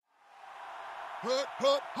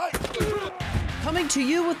Coming to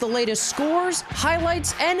you with the latest scores,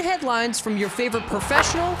 highlights, and headlines from your favorite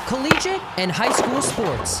professional, collegiate, and high school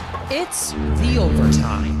sports. It's The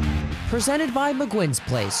Overtime. Presented by McGuinn's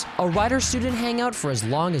Place, a writer-student hangout for as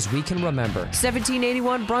long as we can remember.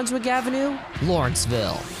 1781 Brunswick Avenue,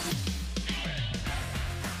 Lawrenceville.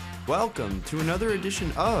 Welcome to another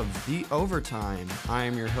edition of The Overtime. I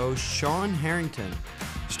am your host, Sean Harrington.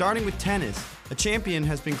 Starting with tennis, a champion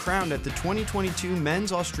has been crowned at the 2022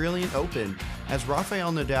 Men's Australian Open as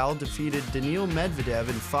Rafael Nadal defeated Daniil Medvedev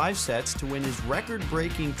in 5 sets to win his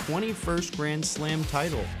record-breaking 21st Grand Slam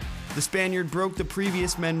title. The Spaniard broke the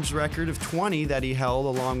previous men's record of 20 that he held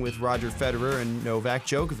along with Roger Federer and Novak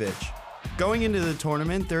Djokovic. Going into the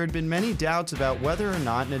tournament, there had been many doubts about whether or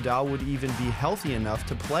not Nadal would even be healthy enough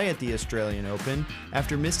to play at the Australian Open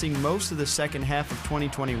after missing most of the second half of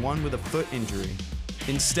 2021 with a foot injury.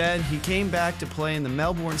 Instead, he came back to play in the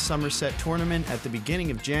Melbourne Somerset tournament at the beginning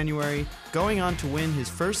of January, going on to win his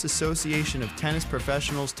first Association of Tennis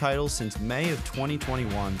Professionals title since May of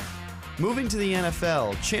 2021. Moving to the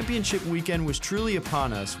NFL, championship weekend was truly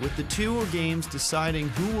upon us, with the 2 games deciding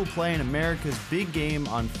who will play in America's big game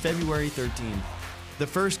on February 13th. The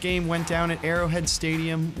first game went down at Arrowhead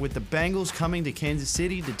Stadium, with the Bengals coming to Kansas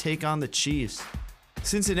City to take on the Chiefs.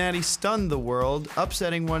 Cincinnati stunned the world,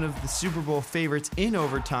 upsetting one of the Super Bowl favorites in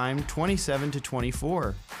overtime,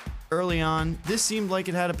 27-24. Early on, this seemed like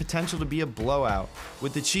it had a potential to be a blowout,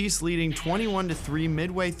 with the Chiefs leading 21-3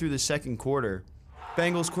 midway through the second quarter.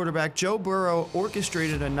 Bengals quarterback Joe Burrow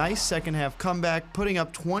orchestrated a nice second-half comeback, putting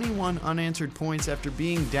up 21 unanswered points after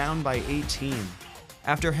being down by 18.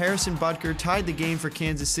 After Harrison Butker tied the game for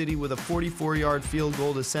Kansas City with a 44-yard field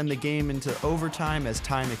goal to send the game into overtime as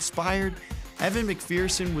time expired, Evan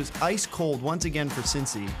McPherson was ice cold once again for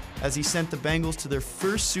Cincy, as he sent the Bengals to their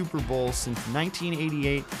first Super Bowl since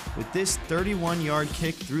 1988 with this 31-yard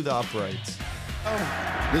kick through the uprights.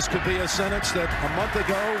 This could be a sentence that a month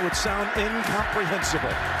ago would sound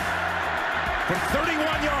incomprehensible. From 31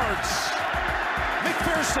 yards,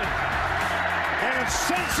 McPherson, and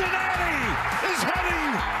Cincinnati is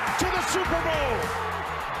heading to the Super Bowl.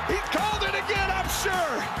 He called it again, I'm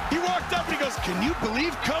sure. He walked up and he goes, "Can you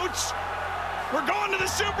believe, Coach? We're going to the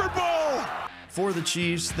Super Bowl!" For the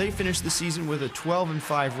Chiefs, they finished the season with a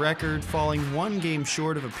 12-5 record, falling 1 game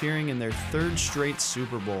short of appearing in their 3rd straight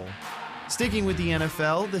Super Bowl. Sticking with the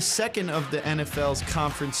NFL, the second of the NFL's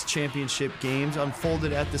conference championship games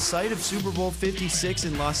unfolded at the site of Super Bowl 56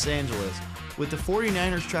 in Los Angeles, with the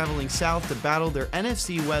 49ers traveling south to battle their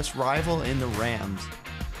NFC West rival in the Rams.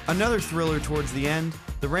 Another thriller towards the end,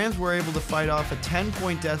 the Rams were able to fight off a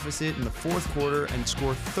 10-point deficit in the 4th quarter and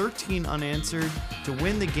score 13 unanswered to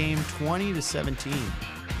win the game 20-17.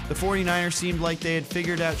 The 49ers seemed like they had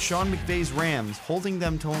figured out Sean McVay's Rams, holding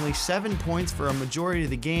them to only 7 points for a majority of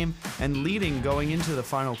the game and leading going into the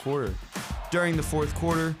final quarter. During the 4th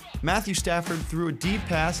quarter, Matthew Stafford threw a deep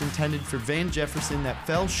pass intended for Van Jefferson that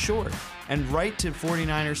fell short and right to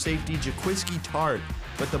 49er safety Jaquiski Tartt,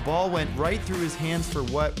 but the ball went right through his hands for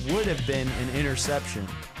what would have been an interception.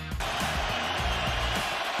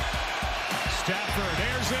 Stafford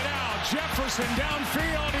airs it out. Jefferson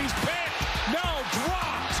downfield. He's picked. No,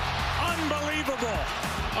 dropped. Unbelievable.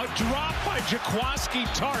 A drop by Jaquiski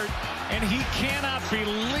Tartt, and he cannot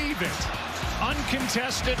believe it.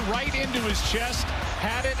 Uncontested, right into his chest,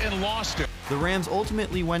 had it and lost it. The Rams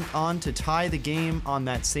ultimately went on to tie the game on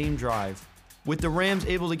that same drive. With the Rams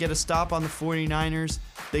able to get a stop on the 49ers,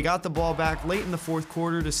 they got the ball back late in the 4th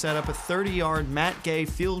quarter to set up a 30-yard Matt Gay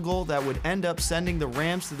field goal that would end up sending the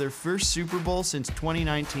Rams to their first Super Bowl since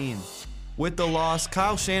 2019. With the loss,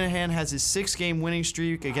 Kyle Shanahan has his 6-game winning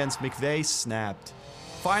streak against McVay snapped.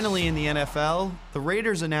 Finally in the NFL, the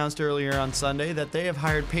Raiders announced earlier on Sunday that they have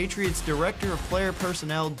hired Patriots Director of Player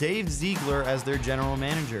Personnel Dave Ziegler as their general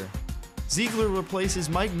manager. Ziegler replaces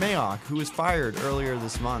Mike Mayock, who was fired earlier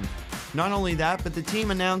this month. Not only that, but the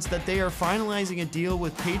team announced that they are finalizing a deal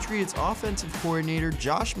with Patriots offensive coordinator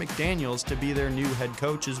Josh McDaniels to be their new head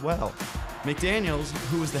coach as well. McDaniels,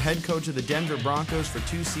 who was the head coach of the Denver Broncos for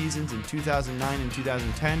 2 seasons in 2009 and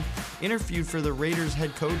 2010, interviewed for the Raiders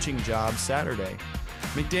head coaching job Saturday.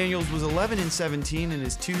 McDaniels was 11-17 in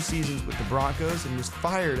his 2 seasons with the Broncos and was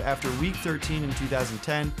fired after Week 13 in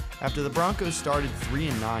 2010 after the Broncos started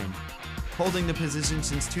 3-9. Holding the position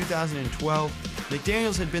since 2012,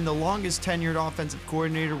 McDaniels had been the longest tenured offensive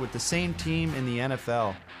coordinator with the same team in the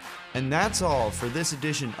NFL. And that's all for this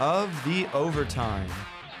edition of The Overtime.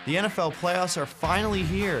 The NFL playoffs are finally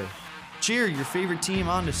here. Cheer your favorite team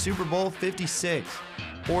on to Super Bowl 56.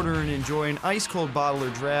 Order and enjoy an ice-cold bottle or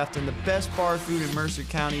draft and the best bar food in Mercer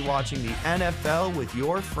County watching the NFL with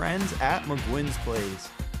your friends at McGuinn's Place.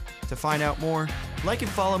 To find out more, like and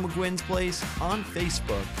follow McGuinn's Place on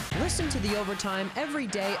Facebook. Listen to The Overtime every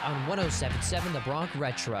day on 107.7 The Bronx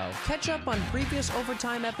Retro. Catch up on previous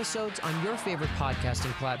Overtime episodes on your favorite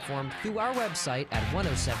podcasting platform through our website at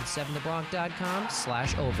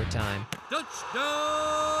 1077thebronx.com/overtime.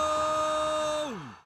 Touchdown!